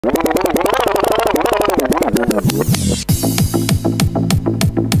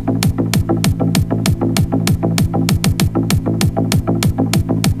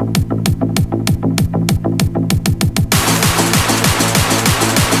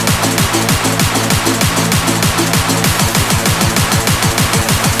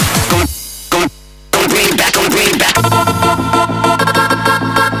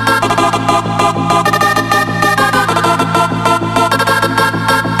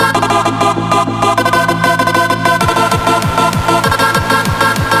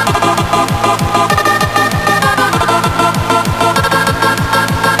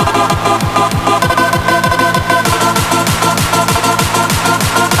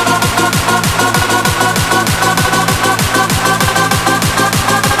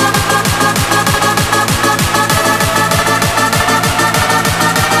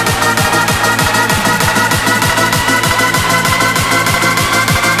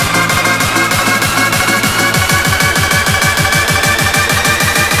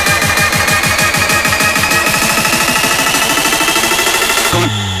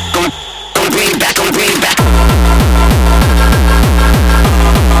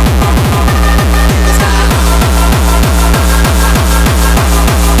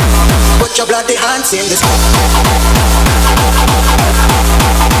bloody hands in the sky.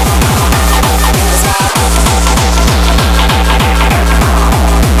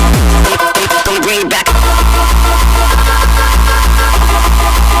 Bring back.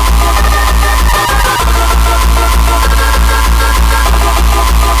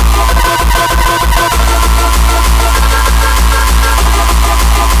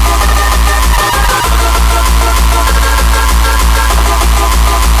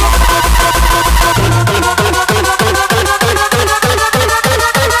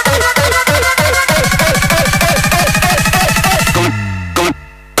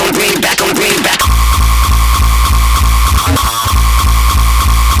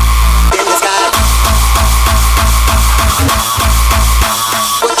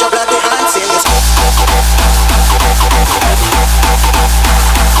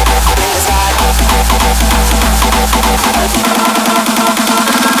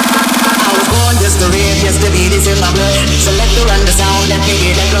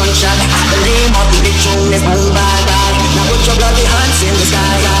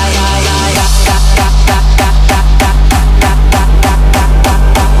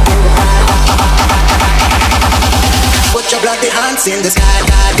 In the sky,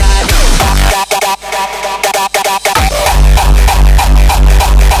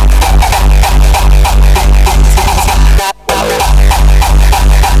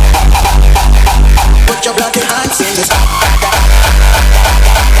 put your bloody hands in the sky.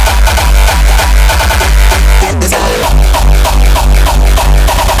 In the sky.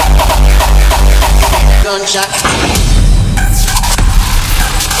 Gunshot.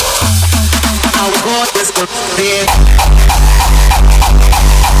 I was born this career.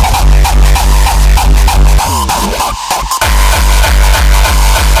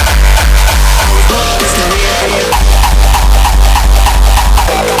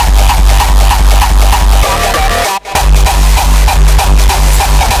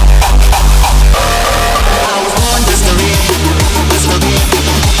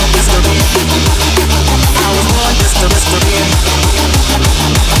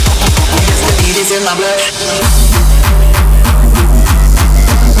 In my blood.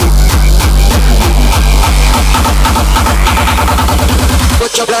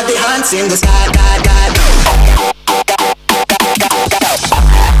 Put your bloody hands in the sky,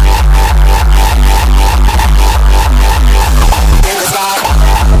 in the sky.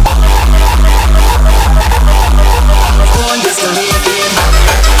 Born just to live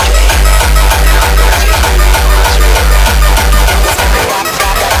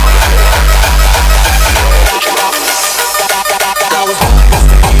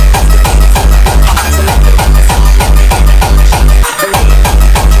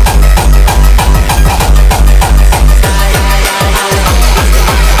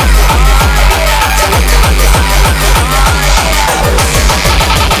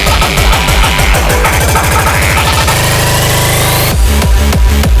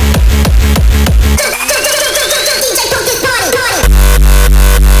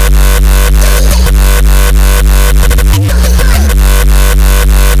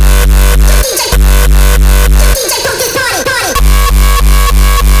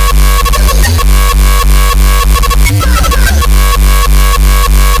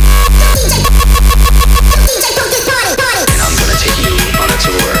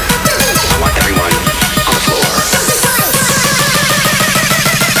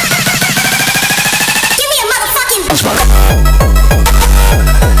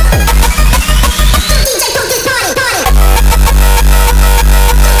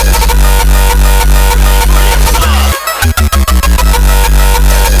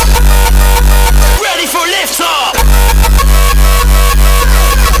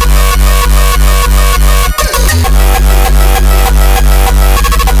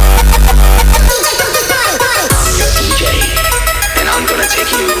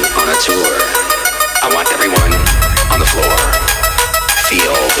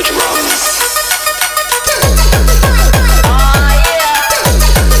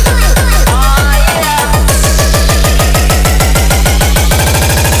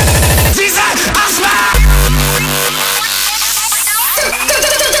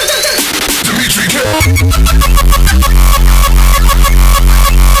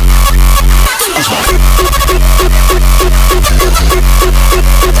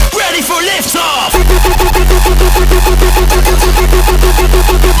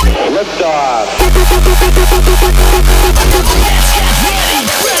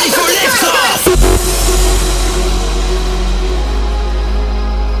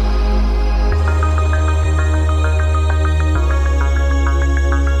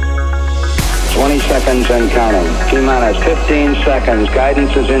seconds and counting. T-minus 15 seconds.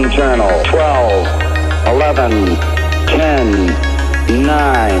 Guidance is internal. 12, 11, 10,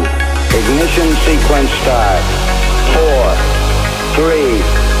 9. Ignition sequence start. 4, 3,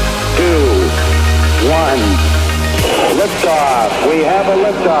 2, 1. Liftoff. We have a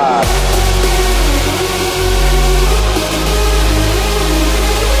liftoff.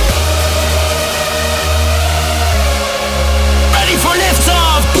 Ready for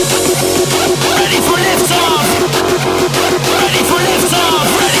liftoff! Ready for liftoff! Ready for liftoff!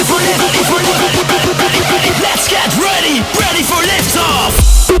 Ready for lift! Ready for lift! Ready! Let's get ready! Ready for liftoff!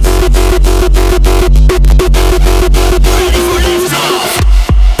 Ready for liftoff!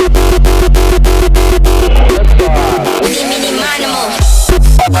 Liftoff. Eeny, miny, mo.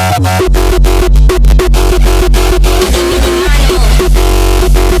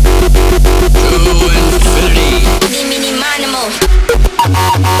 To infinity. Eeny, miny, mo.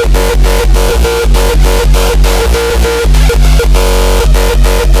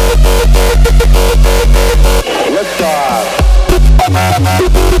 Liftoff.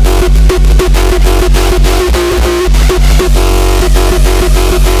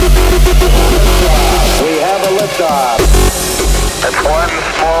 We have a liftoff. It's one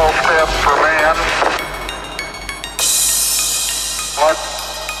small step for man, one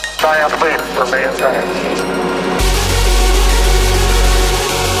giant leap for mankind.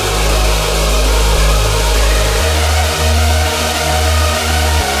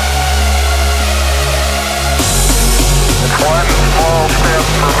 One small step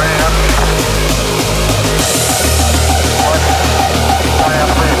for man, one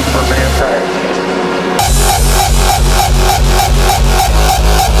giant leap for mankind.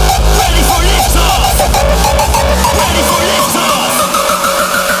 Ready for liftoff! Ready for liftoff!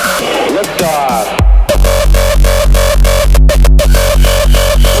 Liftoff.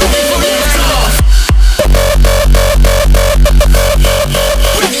 Ready for liftoff!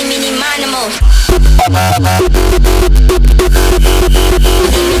 Eeny, miny, mo.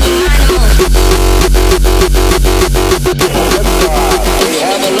 We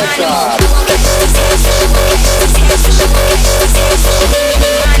have a liftoff.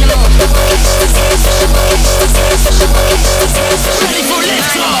 Ready for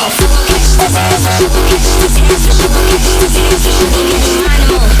liftoff!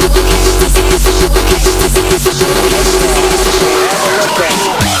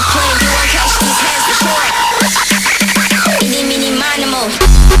 Eeny, miny, mo.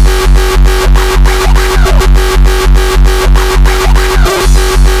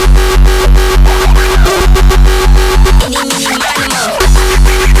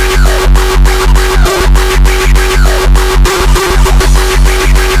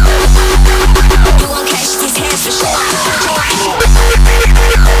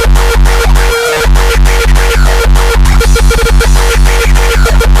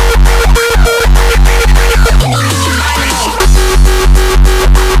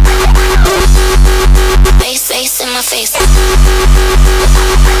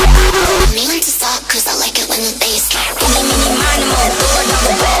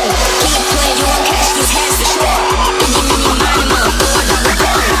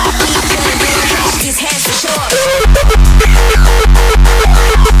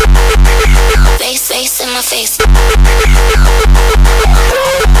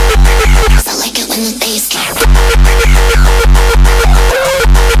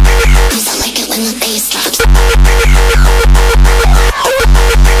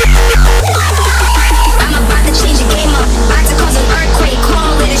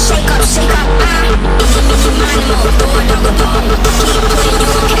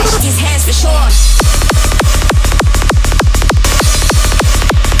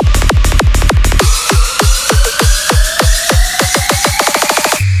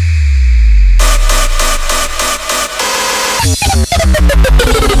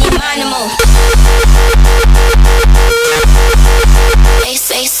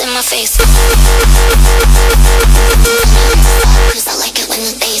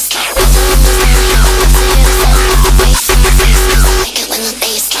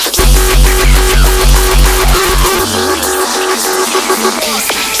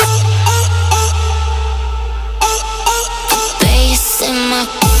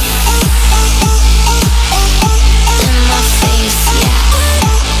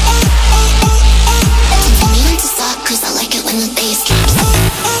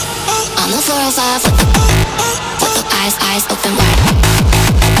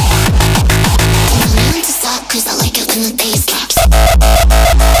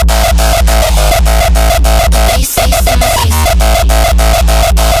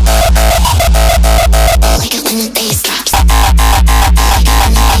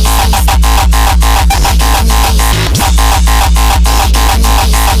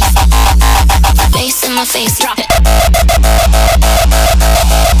 face, drop it.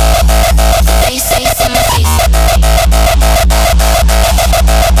 Bass in my face.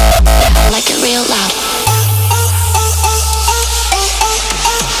 Yeah, I like it real loud.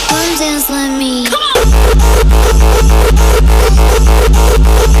 Come dance like me. Come on.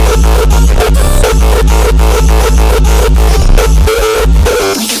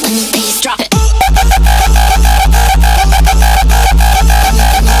 Like it when the bass drop it.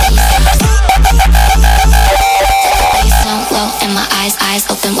 Bass down low and my eyes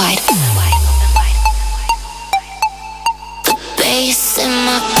open wide. The bass in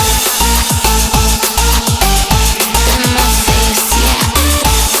my face, yeah.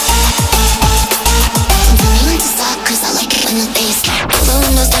 Turn the music up 'cause I like it when the bass. Pull the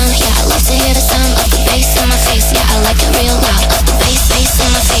windows down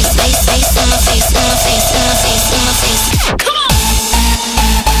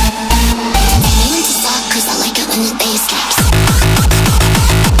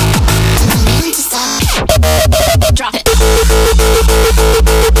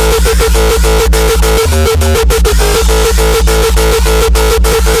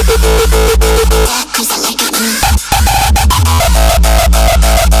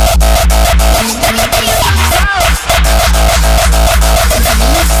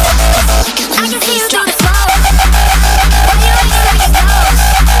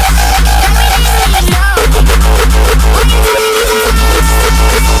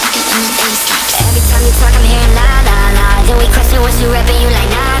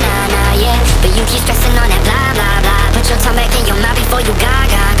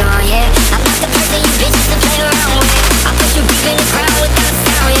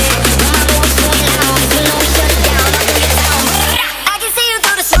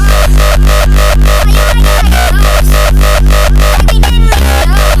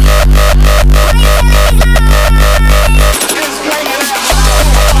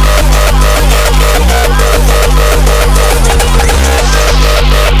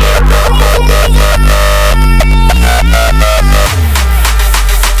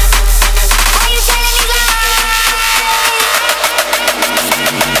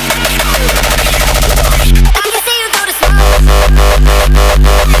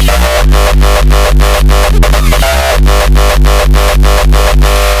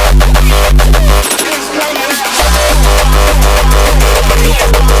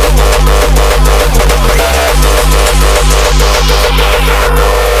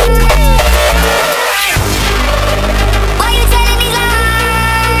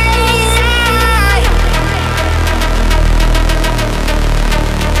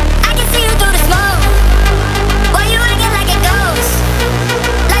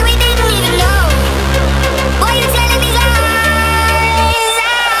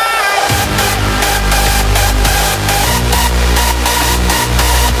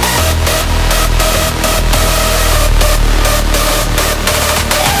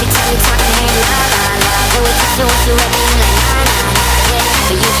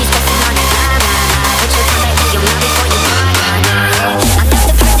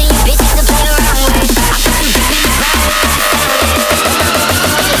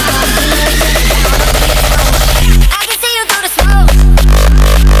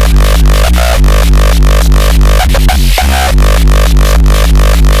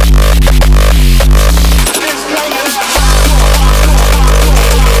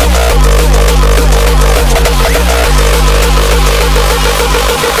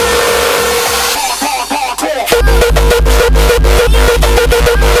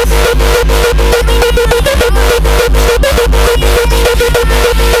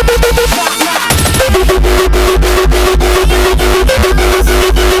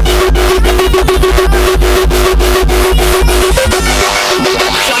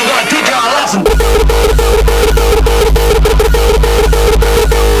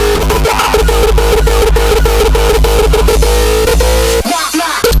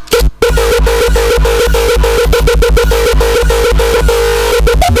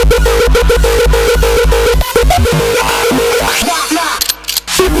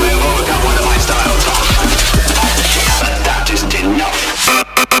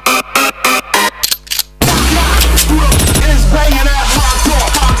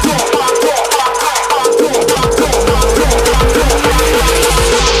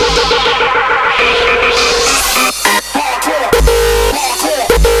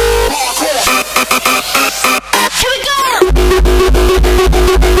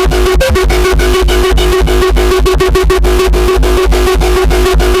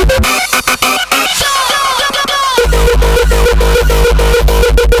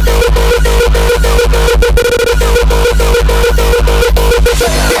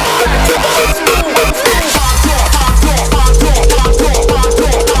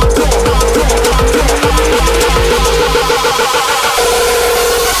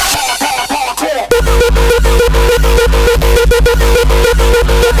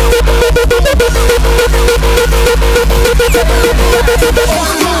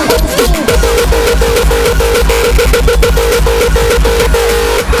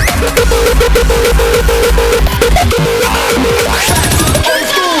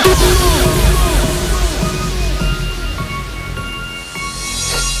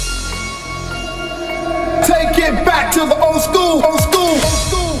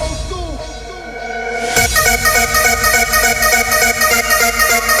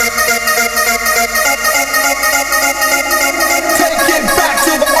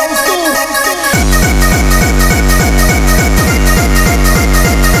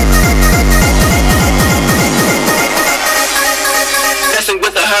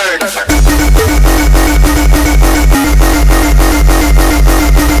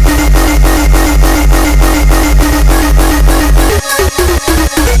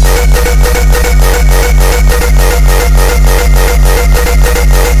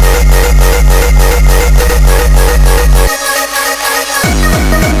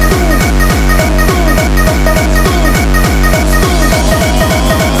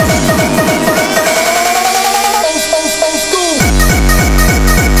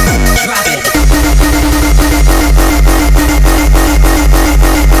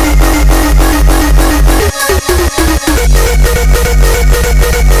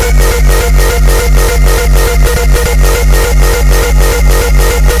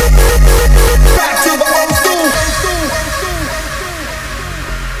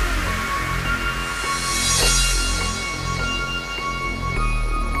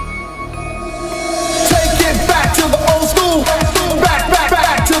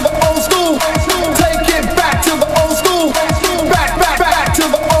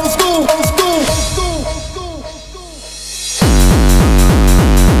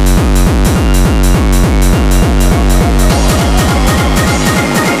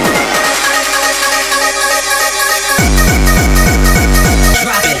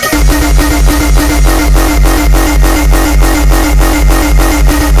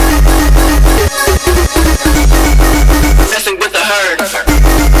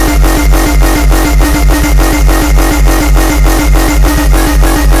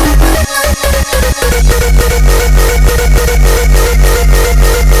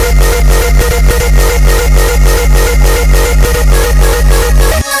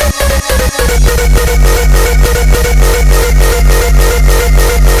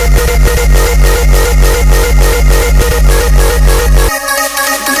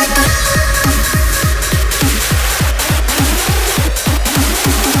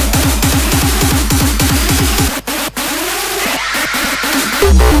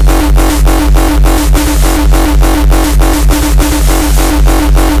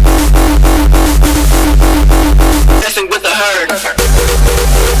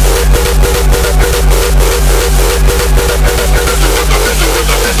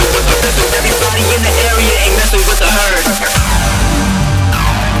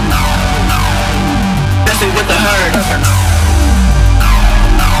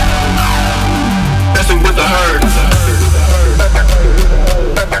with the herd.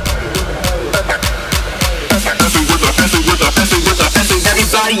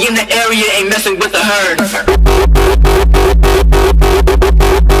 Everybody in the area ain't messing with the herd.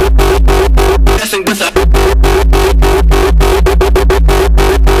 Messing with the herd.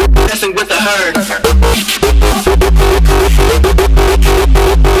 Messing with the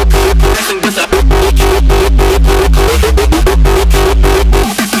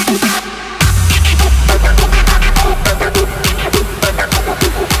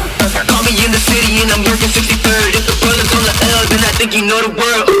call me in the city and I'm working 63rd. If the brother's on the L, then I think you know the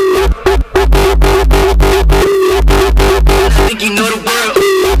world. I think you know the world.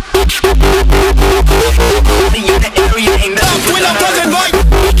 In the area ain't messing with the herd.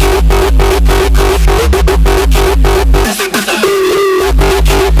 Messing with the herd.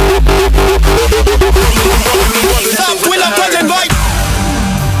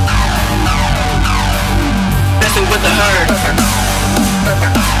 Messing with the herd.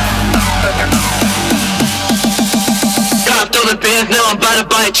 God, throw the bands, now I'm about to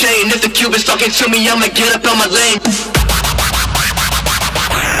buy a chain. If the Cuban's talking to me, I'ma get up on my lane.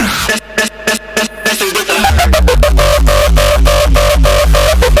 Messing with the herd.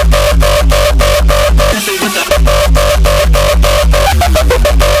 Messing with the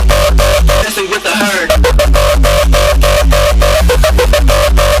messing with the herd.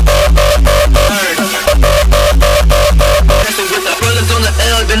 Messing with the brothers on the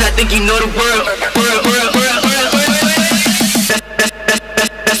L, then I think you know the world.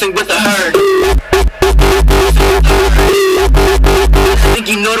 Messing with the herd. I think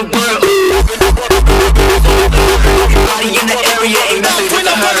you know the world. Everybody in the area ain't messing with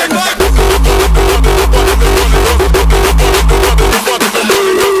the herd.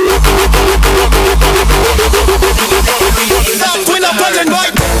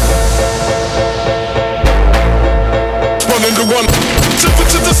 Running the one, tip it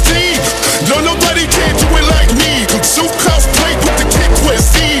to the steam. No, nobody can do it like me. Soup house plate with the kick with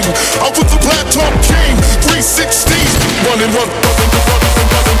steam. Up with the platform king, 360. Running one,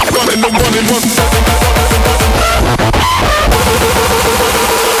 running the one and one.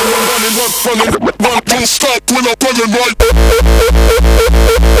 Running one, don't stop when I'm running right.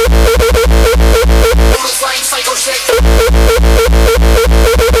 Flying psycho shit.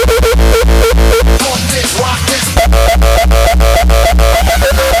 Pump this, rock this.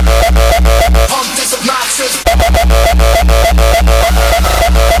 Pump this obnoxious.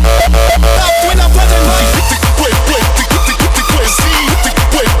 When I'm running right.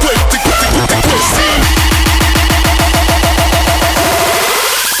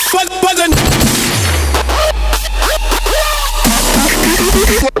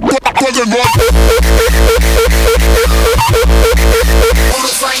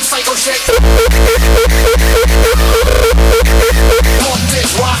 Flying psycho shit. Pump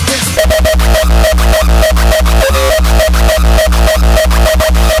this, rock this.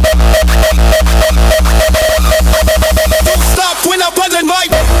 Don't stop when I'm buzzing right.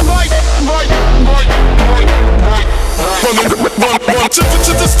 Run, tip it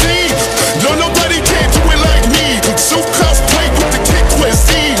to the steam. No, nobody can do it like me. Soup house plate with the kick with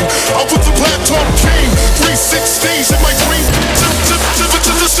steam. Up with the platform king, 360s in my dream. Tip it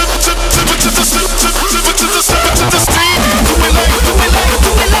to the steam.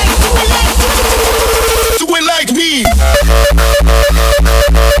 Do it like me.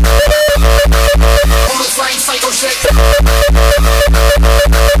 Flying psycho shit.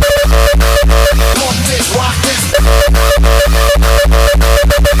 Pump this, rock this.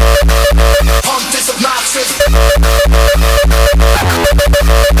 Pump this obnoxious.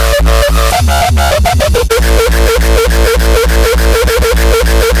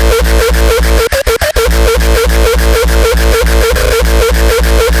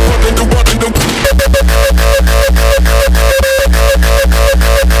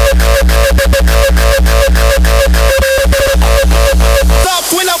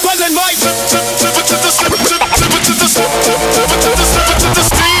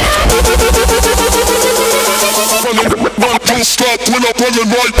 Don't stop when I'm running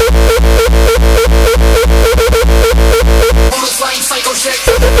right. Flying psycho shit.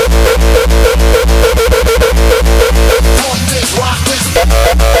 Pump this, rock this.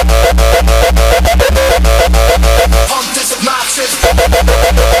 Pump this obnoxious.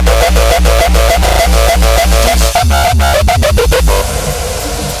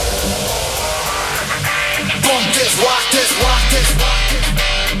 Pump this, rock this, rock this.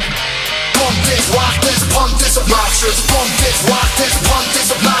 Pump this, rock this, pump this obnoxious. Pump this, rock this, pump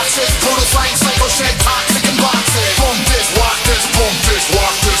this obnoxious. Brutal flying psycho shit, toxic and boxes. Pump this, rock this, pump this,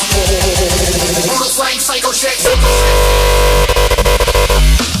 rock this.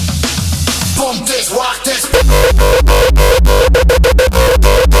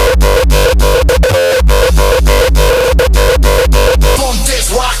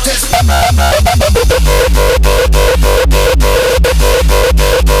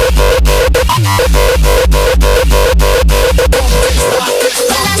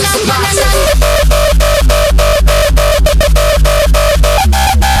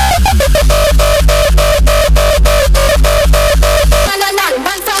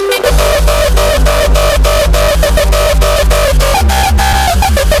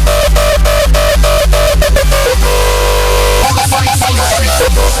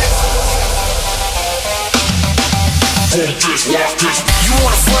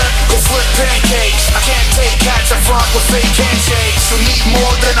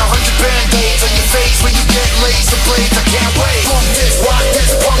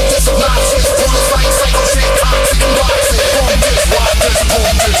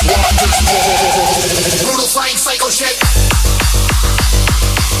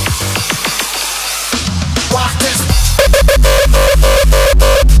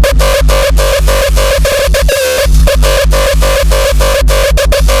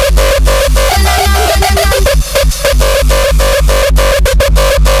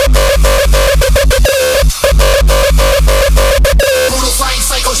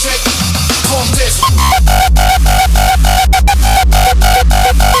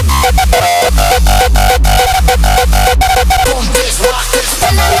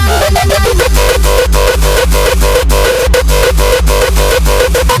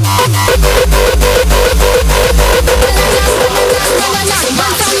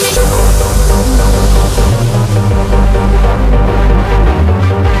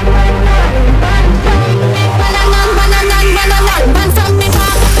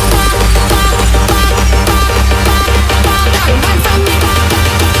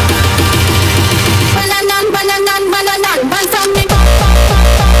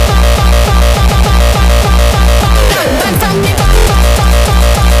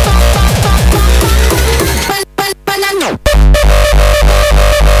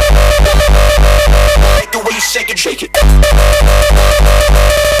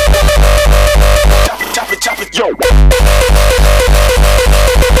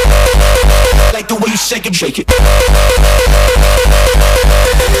 shake it, shake it.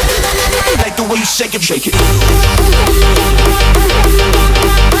 Like the way you shake it, shake it.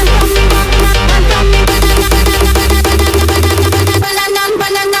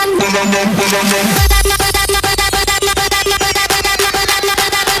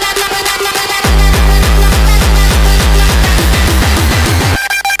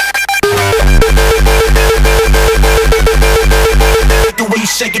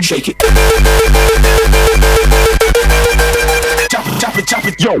 Shake it, shake it. Chop it, chop it, chop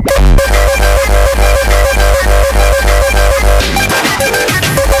it, yo.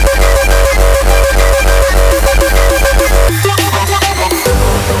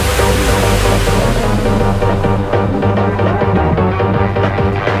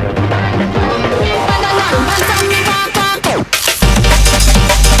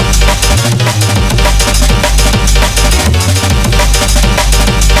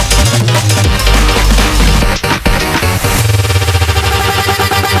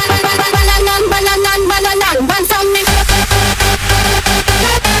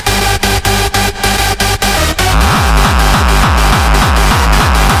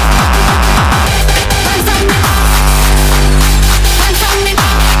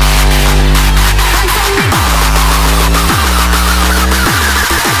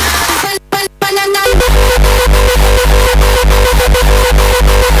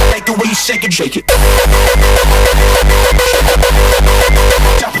 Shake it, shake it.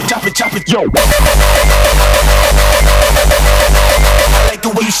 Chop it, yo. I like the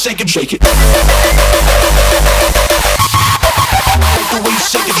way you shake it, shake it. I like the way you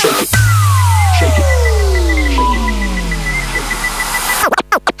shake it, shake it. Shake it.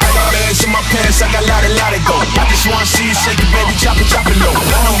 I got bands in my pants, I got lot of go. I just wanna see you shake it, baby, chop it low.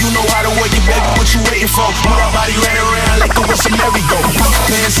 I know you know how to work it, baby, what you waiting for? Move that body right around like the whistle merry-go.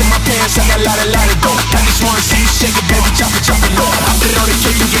 Bands in my pants, I got lot of go. I just wanna see you shake it, baby, chop it low. I put it on the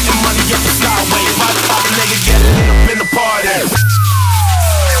cake and get the money up the skyway. If I nigga get lit up in the party.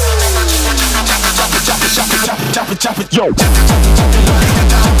 Chop it, yo.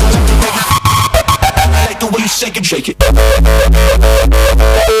 I like the way you shake it, shake it.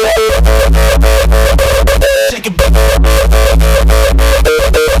 Shake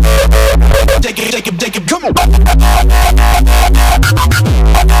it, take it, come on.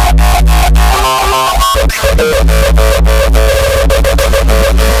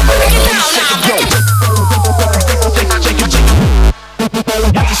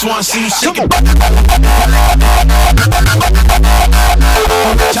 I just wanna see you shake it.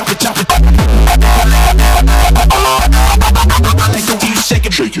 Chop it. Like the way you shake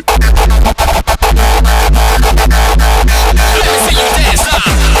it, shake it. Let me see you dance,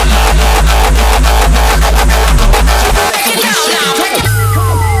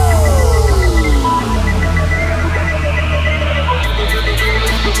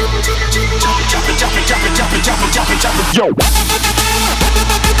 Chop it, yo.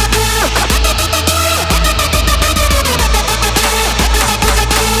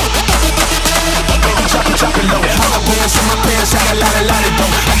 Chop it low. All the bands in my pants, I got lot of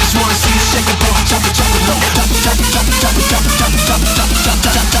dough. I just wanna see you shake it, baby. Chop it low.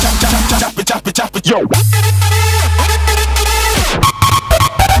 Chop it, yo.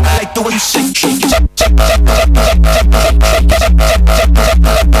 I like the way you shake it.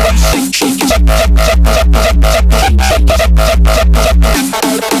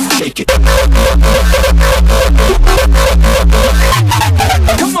 Shake it.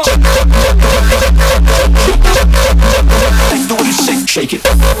 Come on. Like the way you shake it.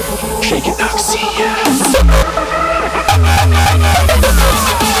 Shake it, Noxiouz.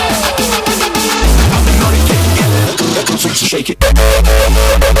 Shake it. Let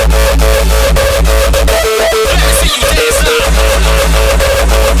me see you dance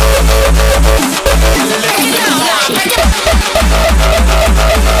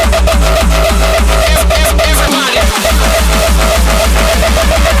everybody.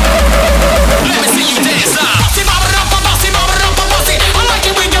 Let me see you dance I like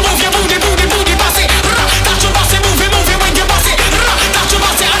it when you move your booty, bossy. Got your bossy, move it when you bossy. Got your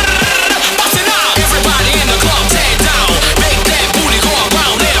bossy, bossy now. Everybody in the club, take down. Make that booty go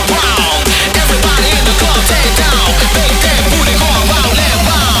around and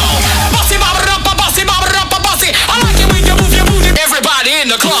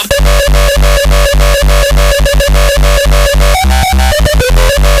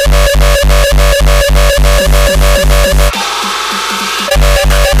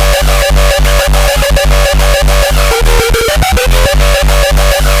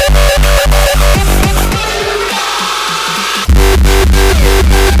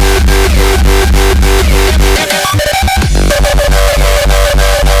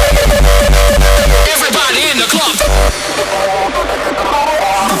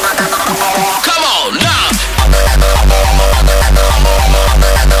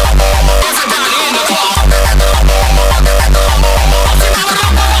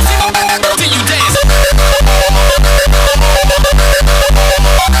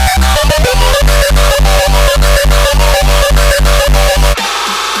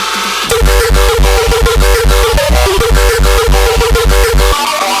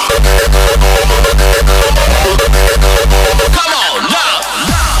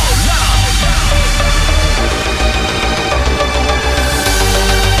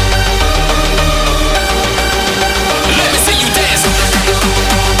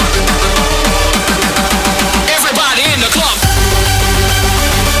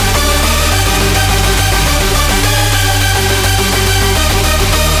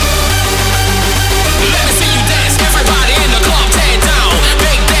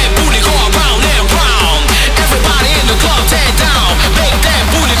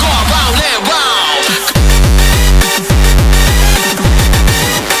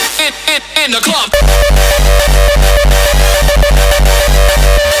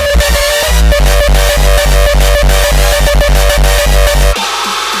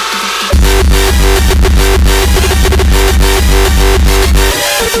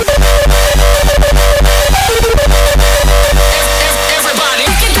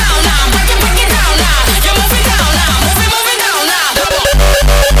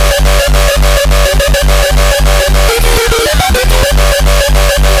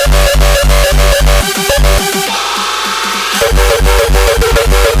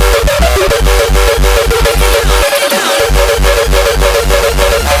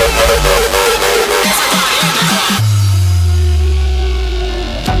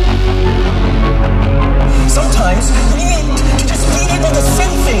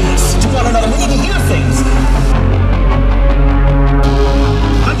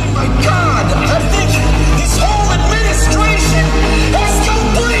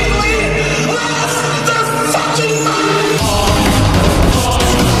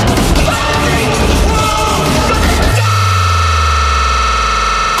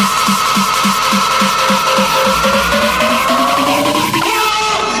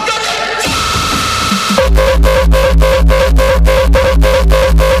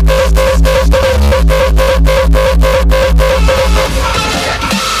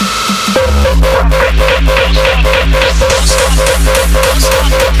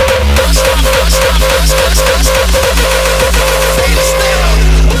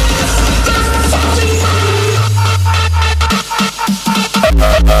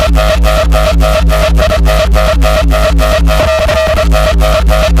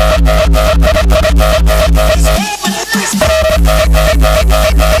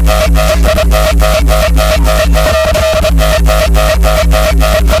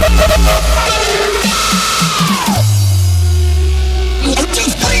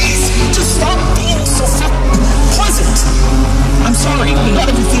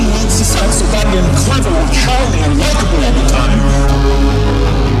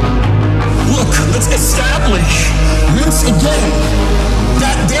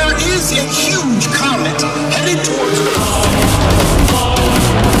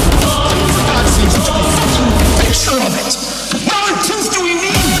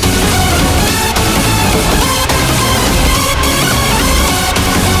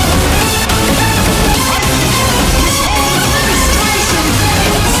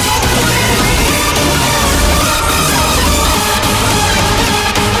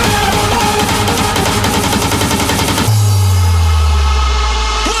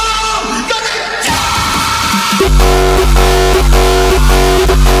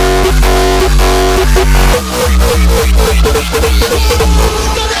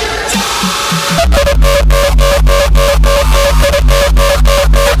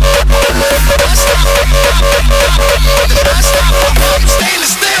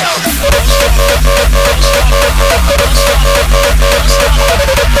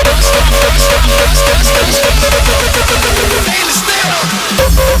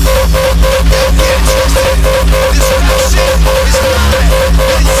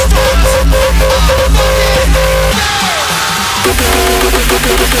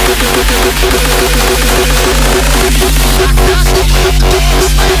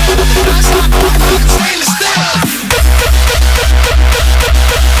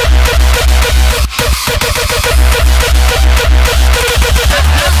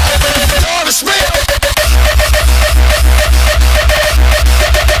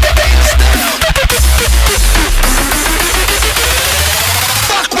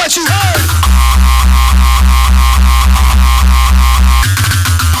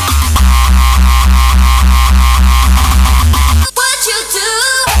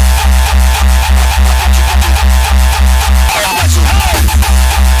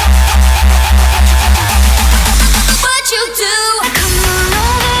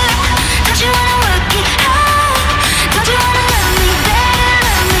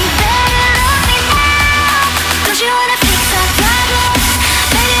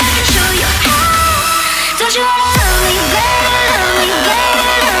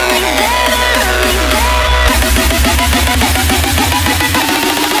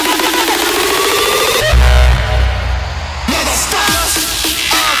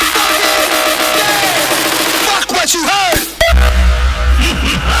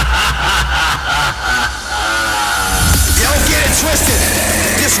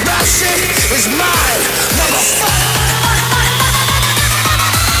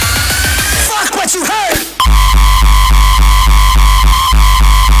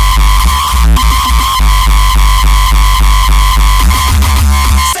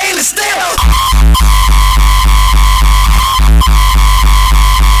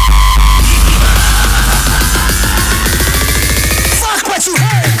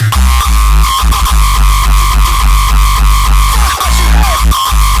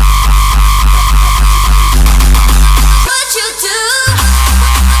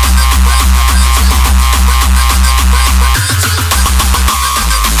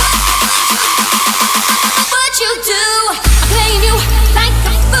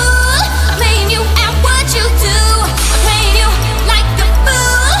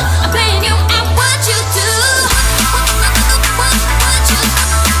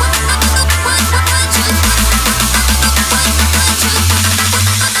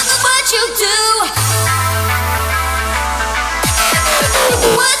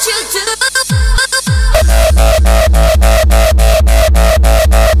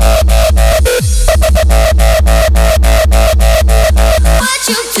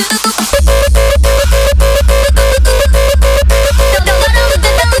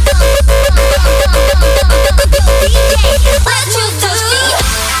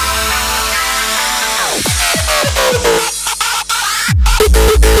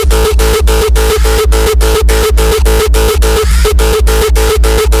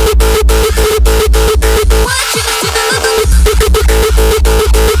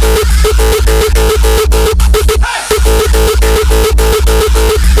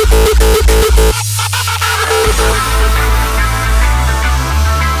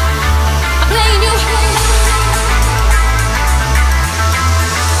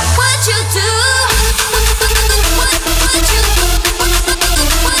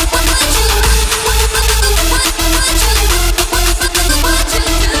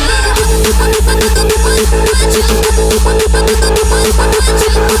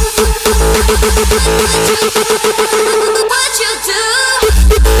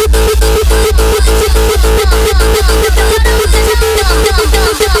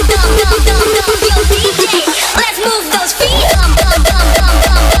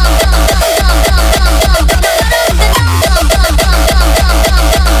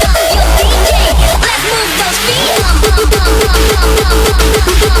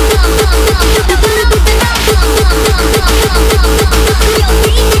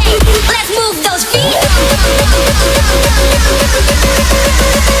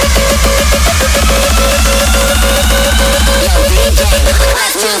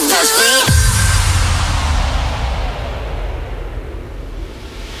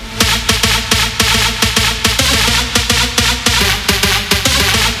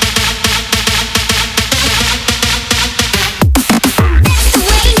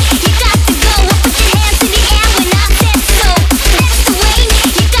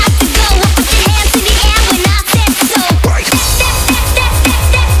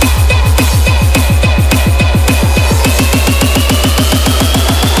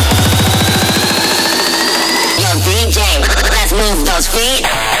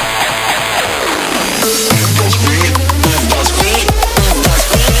Don't speak.